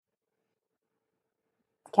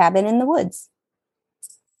Cabin in the woods.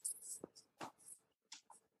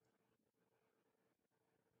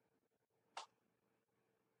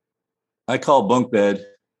 I call bunk bed.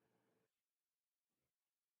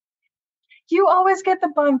 You always get the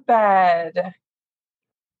bunk bed.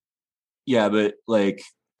 Yeah, but like,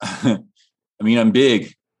 I mean, I'm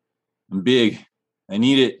big. I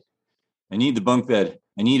need it. I need the bunk bed.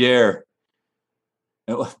 I need air.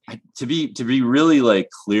 To be really like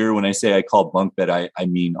clear, when I say I call bunk bed, I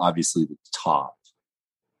mean obviously the top.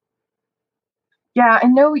 Yeah, I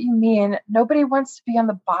know what you mean. Nobody wants to be on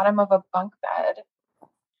the bottom of a bunk bed.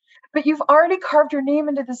 But you've already carved your name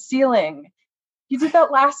into the ceiling. You did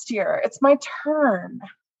that last year. It's my turn.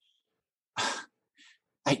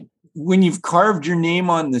 When you've carved your name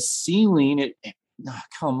on the ceiling,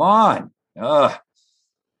 come on.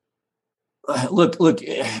 Look,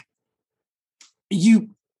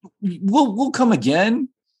 we'll come again.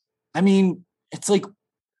 I mean, it's like,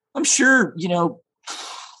 I'm sure,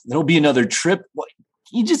 there'll be another trip.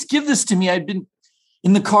 You just give this to me. I've been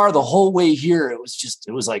in the car the whole way here. It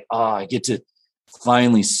was like, I get to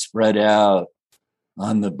finally spread out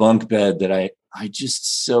on the bunk bed that I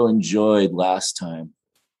just so enjoyed last time.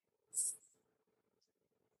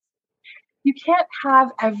 You can't have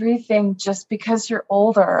everything just because you're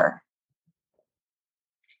older.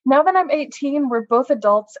 Now that I'm 18, we're both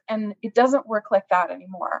adults, and it doesn't work like that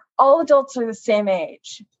anymore. All adults are the same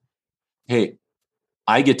age. Hey,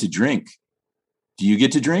 I get to drink. Do you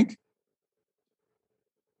get to drink?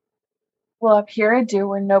 Well, up here I do,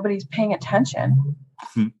 where nobody's paying attention.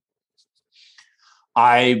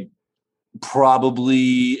 I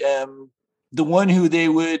probably am the one who they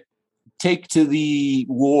would take to the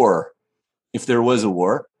war if there was a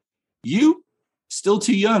war. You still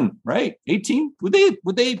too young, right? 18? They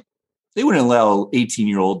wouldn't allow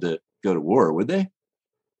 18-year-old to go to war, would they?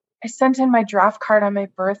 I sent in my draft card on my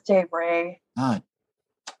birthday, Ray. And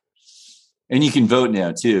you can vote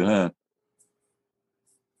now too, huh?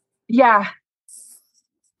 Yeah.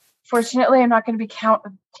 Fortunately, I'm not going to be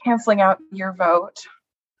canceling out your vote.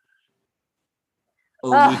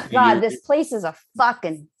 Oh, God, this place is a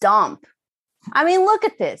fucking dump. I mean, look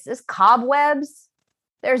at this. There's cobwebs.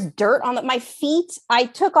 There's dirt on my feet. I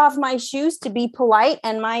took off my shoes to be polite,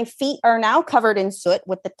 and my feet are now covered in soot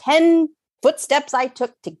with the 10 footsteps I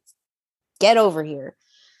took to get over here.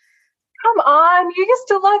 Come on. You used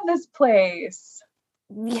to love this place.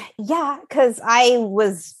 Yeah, because I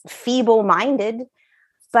was feeble-minded,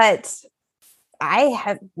 but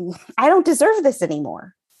I don't deserve this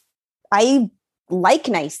anymore. I like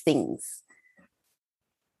nice things.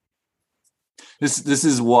 This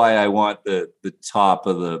is why I want the top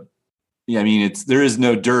of the. Yeah, I mean, there is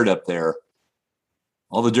no dirt up there.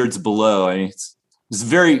 All the dirt's below. I mean,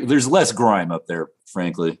 there's less grime up there,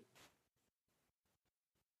 frankly.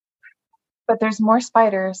 But there's more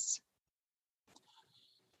spiders.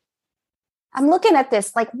 I'm looking at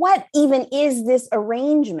this like, what even is this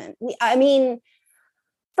arrangement? I mean,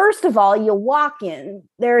 first of all, you walk in,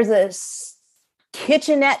 there's a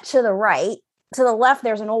kitchenette to the right. To the left,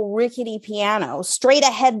 there's an old rickety piano. Straight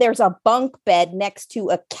ahead, there's a bunk bed next to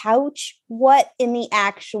a couch. What in the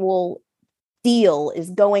actual deal is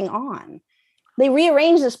going on? They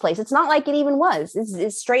rearranged this place. It's not like it even was.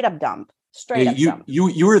 It's straight up dump. Straight up dump.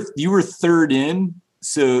 You were third in,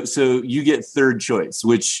 so you get third choice,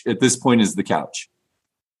 which at this point is the couch.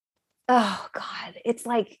 Oh God, it's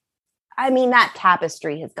like, I mean, that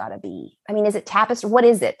tapestry has got to be. I mean, is it tapestry? What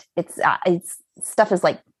is it? It's stuff is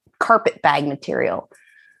like carpet bag material.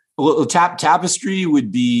 Well, tapestry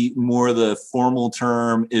would be more the formal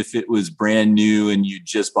term if it was brand new and you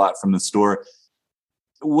just bought from the store.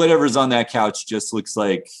 Whatever's on that couch just looks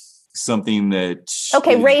like something that.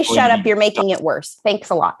 Okay, Ray, shut up. You're making it worse.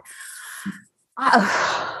 Thanks a lot.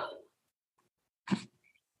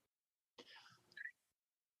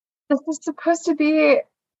 This is supposed to be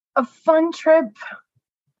a fun trip.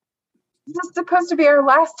 This is supposed to be our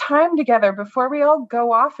last time together before we all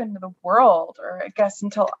go off into the world, or I guess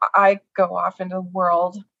until I go off into the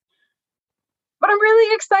world. But I'm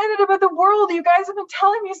really excited about the world. You guys have been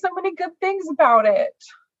telling me so many good things about it.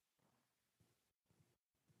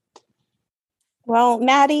 Well,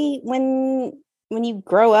 Maddie, when you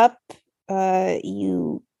grow up,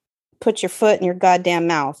 you put your foot in your goddamn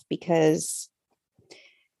mouth, because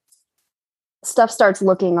stuff starts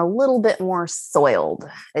looking a little bit more soiled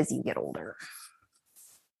as you get older.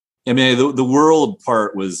 I mean, the world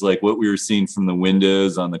part was like what we were seeing from the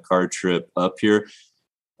windows on the car trip up here.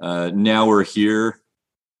 Now we're here.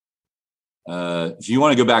 If you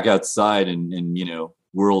want to go back outside and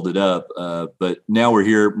world it up, but now we're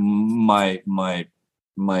here. My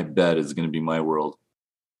bed is going to be my world.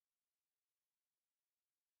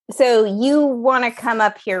 So you want to come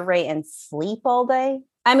up here, Ray, and sleep all day?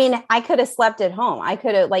 I mean, I could have slept at home. I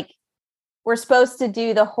could have, like, we're supposed to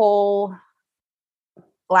do the whole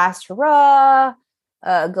blast hurrah,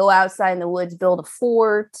 go outside in the woods, build a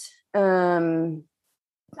fort. I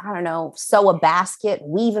don't know, sew a basket,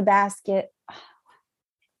 weave a basket.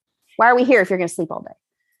 Why are we here if you're going to sleep all day?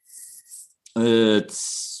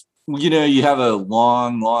 It's, you have a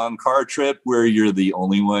long car trip where you're the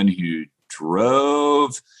only one who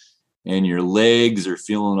drove and your legs are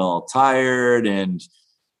feeling all tired, and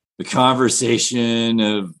the conversation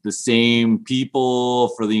of the same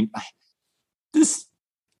people this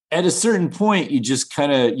at a certain point, you just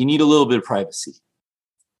you need a little bit of privacy.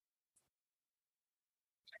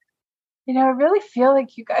 I really feel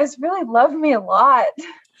like you guys really love me a lot.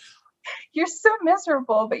 You're so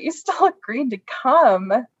miserable, but you still agreed to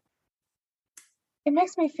come. It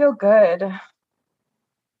makes me feel good.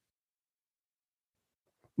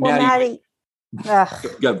 Well, Maddie.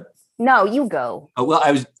 No, you go.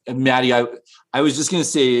 Maddie, I was just going to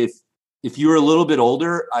say, if you were a little bit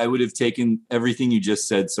older, I would have taken everything you just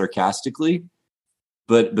said sarcastically.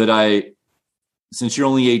 But since you're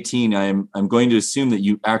only 18, I'm going to assume that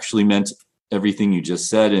you actually meant everything you just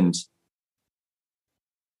said. And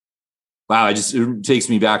wow, it takes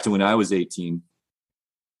me back to when I was 18.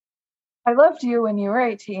 I loved you when you were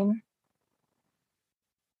 18.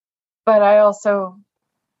 But I also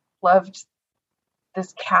loved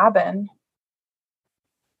this cabin.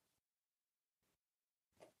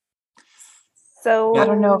 So I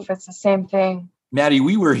don't know if it's the same thing. Maddie,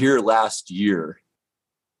 we were here last year.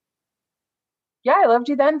 Yeah, I loved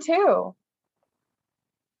you then too.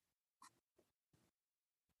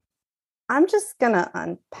 I'm just going to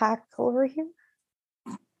unpack over here.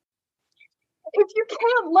 If you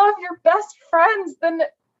can't love your best friends, then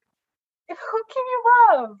who can you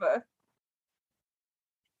love?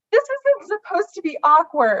 This isn't supposed to be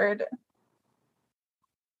awkward.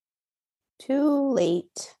 Too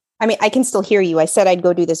late. I mean, I can still hear you. I said I'd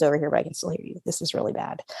go do this over here, but I can still hear you. This is really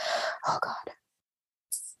bad. Oh, God.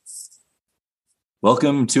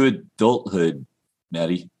 Welcome to adulthood,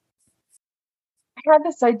 Maddie. I had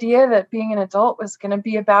this idea that being an adult was going to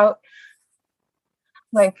be about,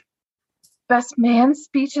 like, best man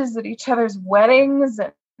speeches at each other's weddings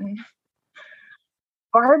and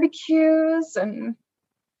barbecues and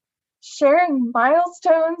sharing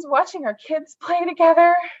milestones, watching our kids play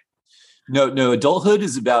together. No, adulthood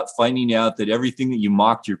is about finding out that everything that you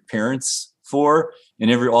mocked your parents for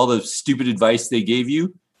and all the stupid advice they gave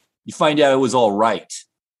you, you find out it was all right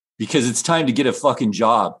because it's time to get a fucking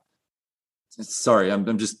job. Sorry, I'm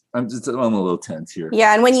a little tense here.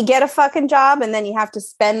 Yeah, and when you get a fucking job and then you have to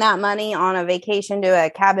spend that money on a vacation to a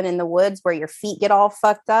cabin in the woods where your feet get all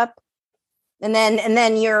fucked up, and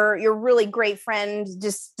then your really great friend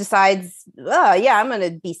just decides, oh yeah, I'm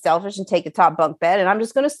gonna be selfish and take the top bunk bed and I'm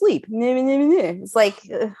just gonna sleep. It's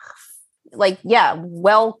like yeah,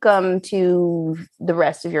 welcome to the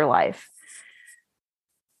rest of your life.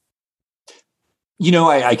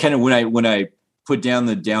 I kind of when I put down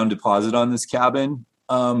the down deposit on this cabin,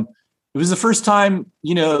 it was the first time,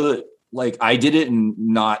 like I did it and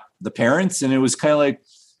not the parents. And it was kind of like,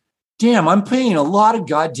 damn, I'm paying a lot of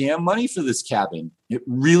goddamn money for this cabin. It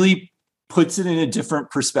really puts it in a different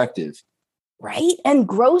perspective. Right? And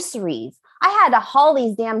groceries. I had to haul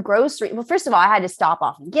these damn groceries. Well, first of all, I had to stop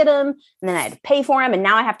off and get them, and then I had to pay for them, and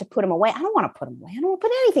now I have to put them away. I don't want to put them away. I don't want to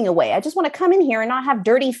put anything away. I just want to come in here and not have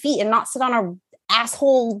dirty feet and not sit on a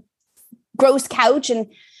asshole gross couch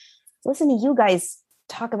and listen to you guys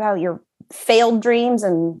talk about your failed dreams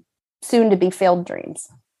and soon to be failed dreams.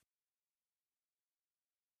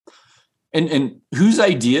 And whose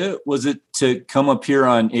idea was it to come up here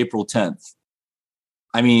on April 10th?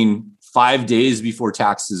 I mean, 5 days before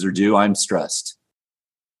taxes are due. I'm stressed.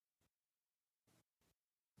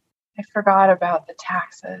 I forgot about the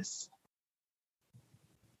taxes.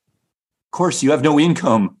 Of course, you have no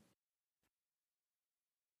income.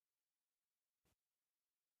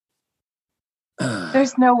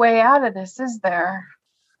 There's no way out of this, is there?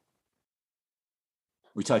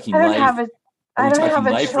 We're talking life. I don't have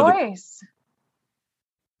a choice.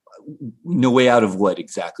 No way out of what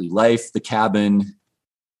exactly? Life, the cabin,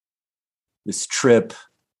 this trip,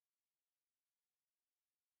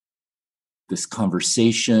 this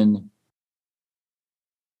conversation.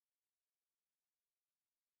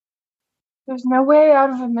 There's no way out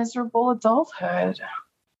of a miserable adulthood.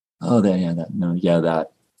 Oh, that.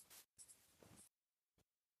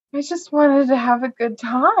 I just wanted to have a good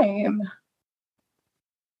time.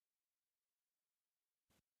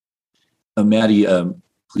 Maddie,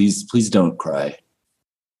 please don't cry.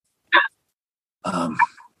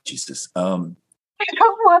 Jesus. I don't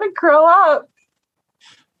want to grow up.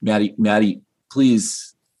 Maddie,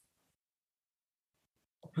 please.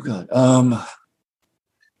 Oh God.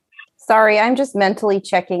 Sorry, I'm just mentally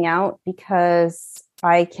checking out because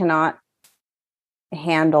I cannot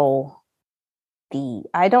handle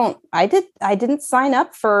I didn't sign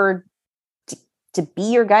up to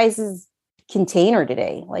be your guys' container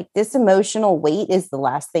today. Like, this emotional weight is the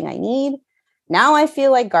last thing I need. Now I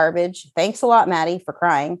feel like garbage. Thanks a lot, Maddie, for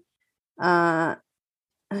crying. What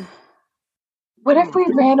if we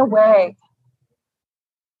ran away?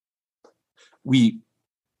 We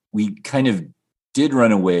kind of did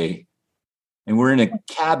run away, and we're in a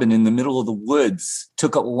cabin in the middle of the woods.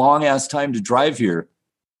 Took a long ass time to drive here.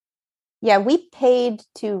 Yeah, we paid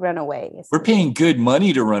to run away. We're paying good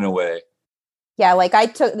money to run away. Yeah, like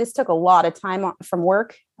this took a lot of time from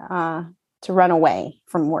work to run away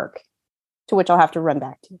from work, to which I'll have to run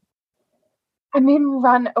back to. I mean,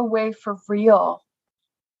 run away for real.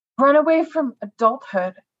 Run away from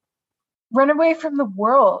adulthood. Run away from the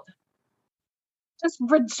world. Just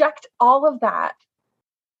reject all of that.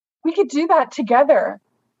 We could do that together.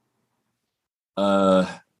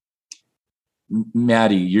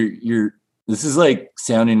 Maddie, you're this is like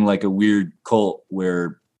sounding like a weird cult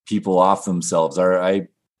where people off themselves. I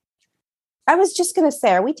was just gonna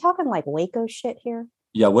say, are we talking like Waco shit here?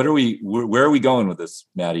 Yeah, where are we going with this,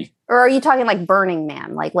 Maddie? Or are you talking like Burning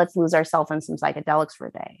Man? Like, let's lose ourselves in some psychedelics for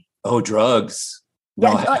a day. Oh, drugs.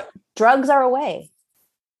 Yeah, no, drugs are a way.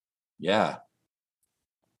 Yeah.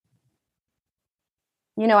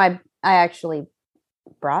 You know, I actually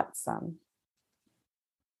brought some.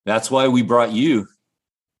 That's why we brought you.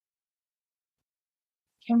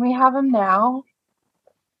 Can we have them now?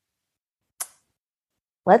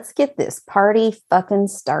 Let's get this party fucking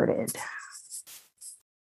started.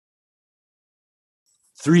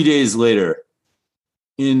 3 days later,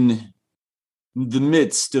 in the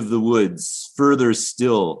midst of the woods, further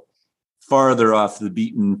still, farther off the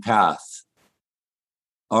beaten path,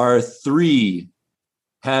 our three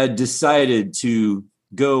had decided to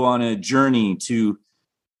go on a journey to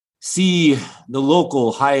see the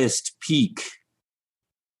local highest peak.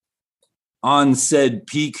 On said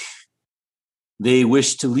peak, they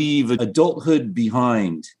wished to leave adulthood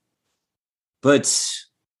behind, but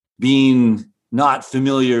being not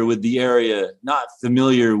familiar with the area, not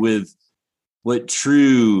familiar with what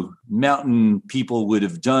true mountain people would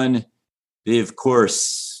have done, they, of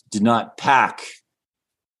course, did not pack,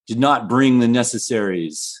 did not bring the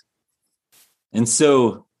necessaries. And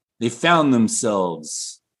so they found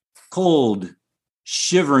themselves cold,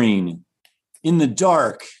 shivering, in the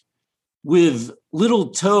dark, with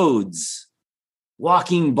little toads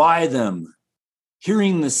walking by them,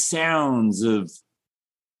 hearing the sounds of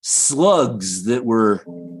slugs that were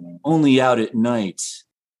only out at night,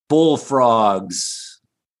 bullfrogs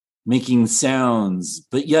making sounds,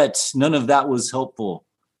 but yet none of that was helpful.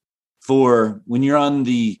 For when you're on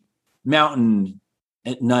the mountain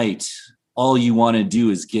at night, all you want to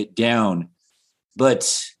do is get down.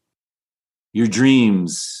 But your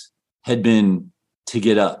dreams had been to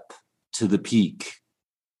get up to the peak.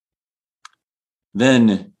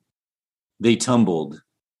 Then they tumbled.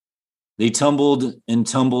 They tumbled and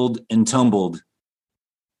tumbled and tumbled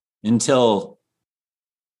until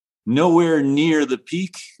nowhere near the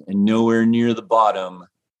peak and nowhere near the bottom,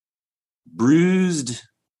 bruised,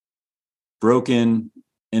 broken,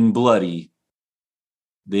 and bloody,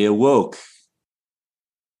 they awoke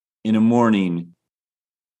in a morning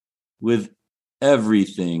with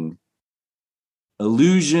everything,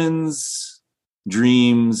 illusions,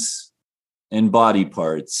 dreams, and body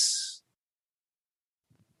parts,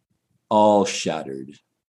 all shattered.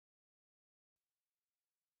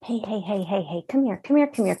 Hey, come here.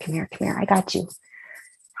 I got you.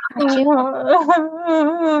 I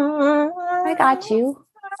got you.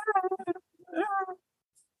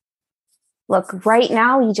 Look, right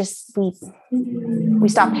now, we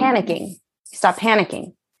stop panicking. Stop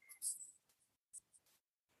panicking.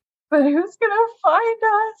 But who's gonna find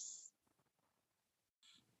us?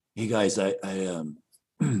 Hey guys,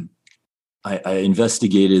 I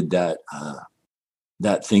investigated that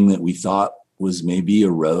thing that we thought was maybe a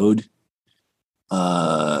road,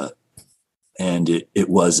 and it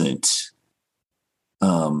wasn't.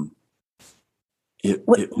 It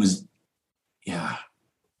was, yeah.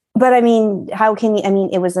 But I mean, how can you? I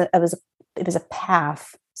mean, it was a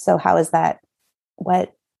path. So how is that? Where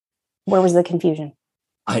was the confusion?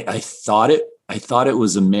 I thought it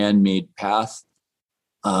was a man-made path,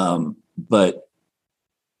 but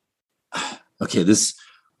okay.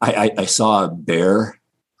 I saw a bear.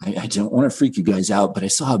 I don't want to freak you guys out, but I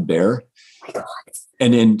saw a bear, God.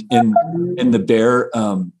 And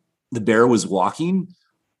the bear was walking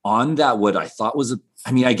on that, what I thought was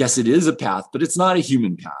I guess it is a path, but it's not a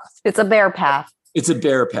human path. It's a bear path. It's a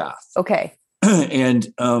bear path. Okay.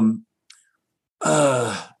 And I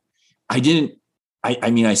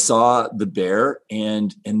saw the bear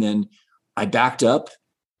and then I backed up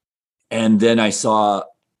and then I saw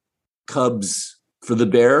cubs for the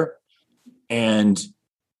bear. And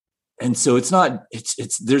so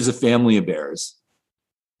there's a family of bears.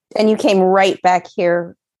 And you came right back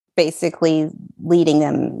here, basically leading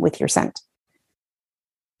them with your scent.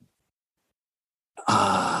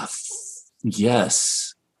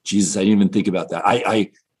 Yes. Jesus, I didn't even think about that.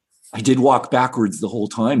 I did walk backwards the whole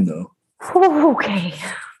time though. Okay.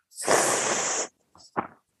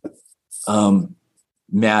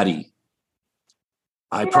 Maddie,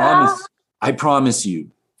 I promise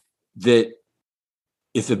you that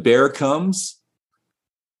if a bear comes,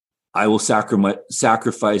 I will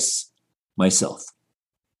sacrifice myself.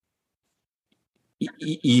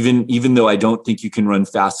 Even though I don't think you can run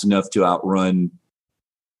fast enough to outrun,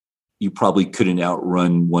 you probably couldn't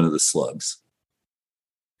outrun one of the slugs.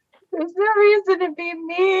 There's no reason to be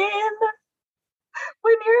mean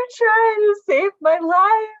when you're trying to save my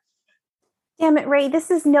life. Damn it, Ray. This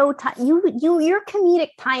is no time. Your comedic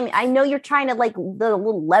timing. I know you're trying to like the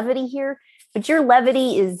little levity here, but your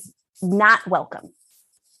levity is not welcome.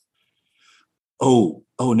 Oh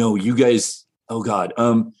no, you guys. Oh God.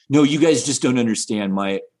 No, you guys just don't understand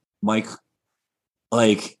my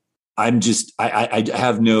like, I'm just, I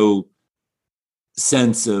have no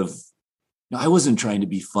sense of, no, I wasn't trying to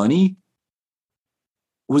be funny.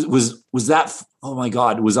 Was that, oh my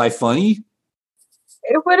God, was I funny?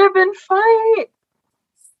 It would have been funny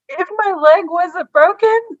if my leg wasn't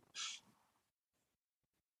broken.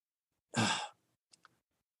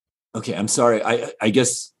 Okay, I'm sorry. I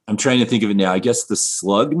guess I'm trying to think of it now. I guess the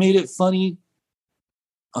slug made it funny.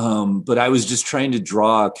 But I was just trying to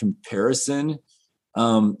draw a comparison.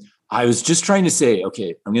 I was just trying to say,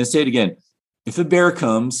 okay, I'm going to say it again. If a bear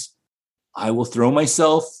comes, I will throw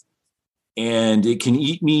myself and it can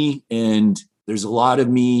eat me. And there's a lot of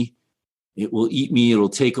me. It will eat me. It'll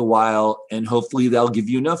take a while. And hopefully that'll give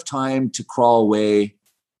you enough time to crawl away.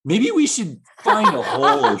 Maybe we should find a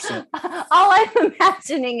hole or something. All I'm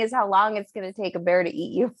imagining is how long it's going to take a bear to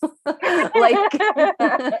eat you.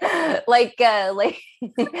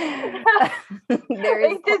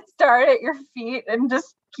 There is just start at your feet and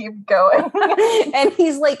just keep going. And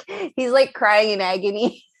he's like crying in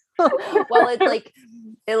agony while it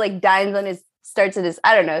dines on starts at his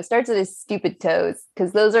stupid toes.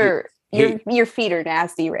 Cause those are your feet are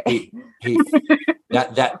nasty, right? Hey,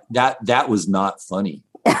 that was not funny.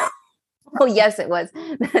 Oh yes, it was.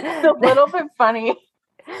 It's a little bit funny.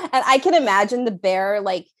 And I can imagine the bear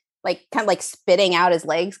like kind of like spitting out his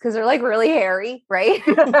legs because they're like really hairy, right?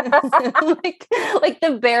 like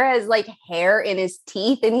the bear has like hair in his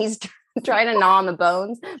teeth and he's trying to gnaw on the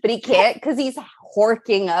bones, but he can't because he's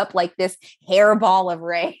horking up like this hairball of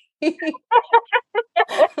Ray.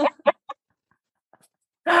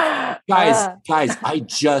 Guys, I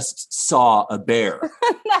just saw a bear.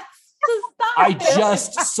 I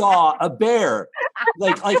just saw a bear.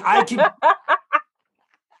 Like I can.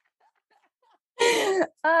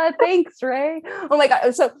 Thanks, Ray. Oh my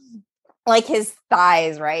God. So like his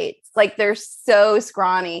thighs, right? Like they're so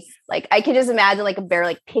scrawny. Like I can just imagine like a bear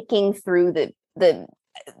like picking through the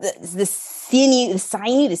sinew,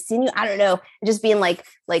 the sinew. I don't know. Just being like,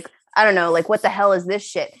 I don't know, like what the hell is this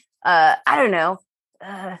shit? I don't know.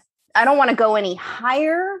 I don't want to go any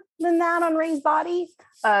higher than that on Ray's body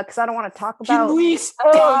because I don't want to talk about. Can we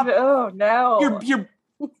stop? Oh no! You're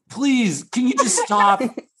please. Can you just stop?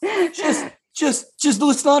 just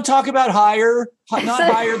let's not talk about higher,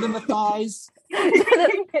 not higher than the thighs.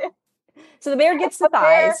 So the bear gets the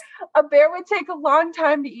thighs. A bear would take a long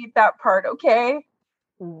time to eat that part. Okay.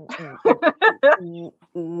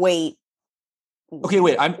 Wait. Okay,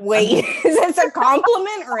 wait. Is this a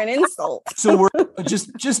compliment or an insult? So we're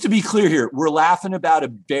just to be clear here, we're laughing about a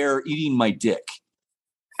bear eating my dick.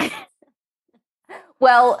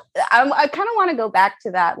 Well, I kind of want to go back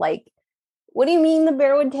to that. Like, what do you mean the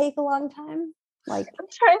bear would take a long time? Like, I'm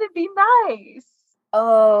trying to be nice.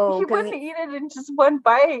 Oh, he wouldn't eat it in just one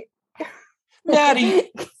bite.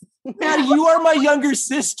 Maddie, you are my younger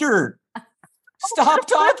sister. Stop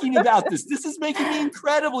talking about this. This is making me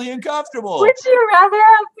incredibly uncomfortable. Would you rather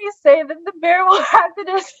have me say that the bear will have it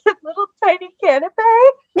as a little tiny canapé?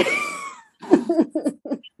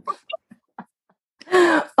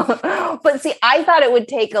 But see, I thought it would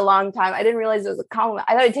take a long time. I didn't realize it was a compliment.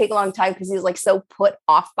 I thought it'd take a long time because he was like so put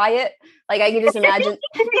off by it. Like I could just imagine.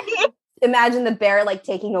 imagine the bear like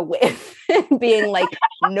taking a whiff and being like,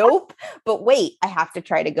 nope, but wait, I have to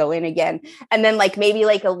try to go in again. And then like maybe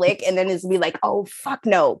like a lick, and then it's be like, oh, fuck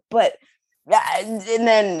no. But and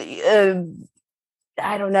then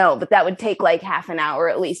I don't know, but that would take like half an hour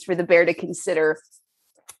at least for the bear to consider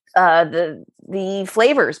the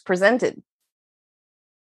flavors presented.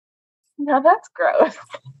 No, that's gross.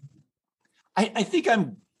 I think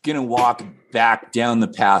I'm going to walk back down the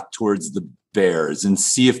path towards the bears and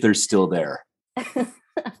see if they're still there. I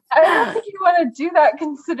don't think you want to do that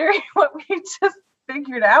considering what we just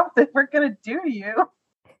figured out that we're going to do to you.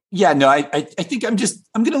 Yeah, no, I think I'm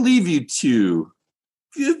going to leave you two.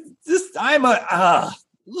 I'm a,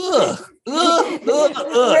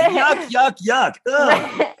 yuck, yuck.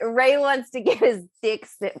 Ray wants to get his dick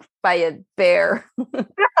sipped by a bear.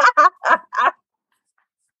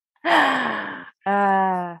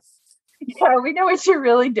 Yeah, we know what you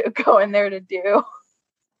really do go in there to do.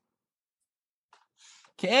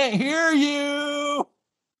 Can't hear you.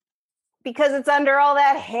 Because it's under all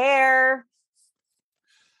that hair.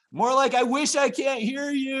 More like, I wish I can't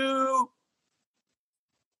hear you.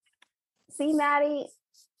 See, Maddie,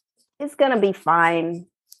 it's going to be fine.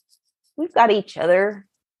 We've got each other.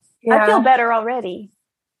 Yeah. I feel better already.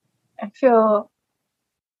 I feel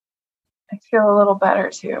a little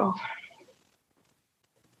better too.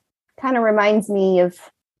 Kind of reminds me of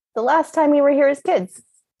the last time we were here as kids.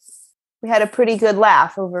 We had a pretty good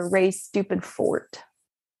laugh over Ray's stupid fort.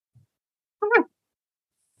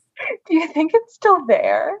 Do you think it's still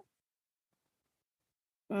there?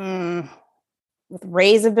 With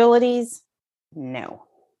Ray's abilities? No.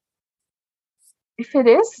 If it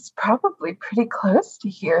is, it's probably pretty close to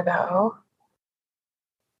here, though.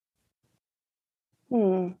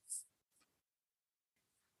 I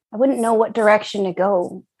wouldn't know what direction to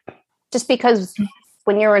go. Just because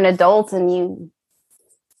when you're an adult and you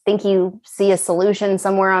think you see a solution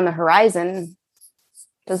somewhere on the horizon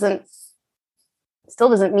still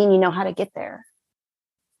doesn't mean you know how to get there.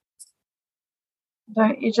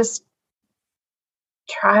 Don't you just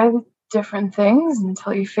try different things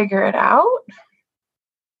until you figure it out?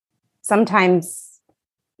 Sometimes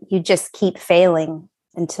you just keep failing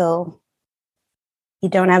until you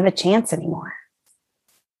don't have a chance anymore.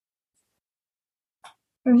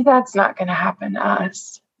 Maybe that's not going to happen to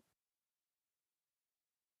us.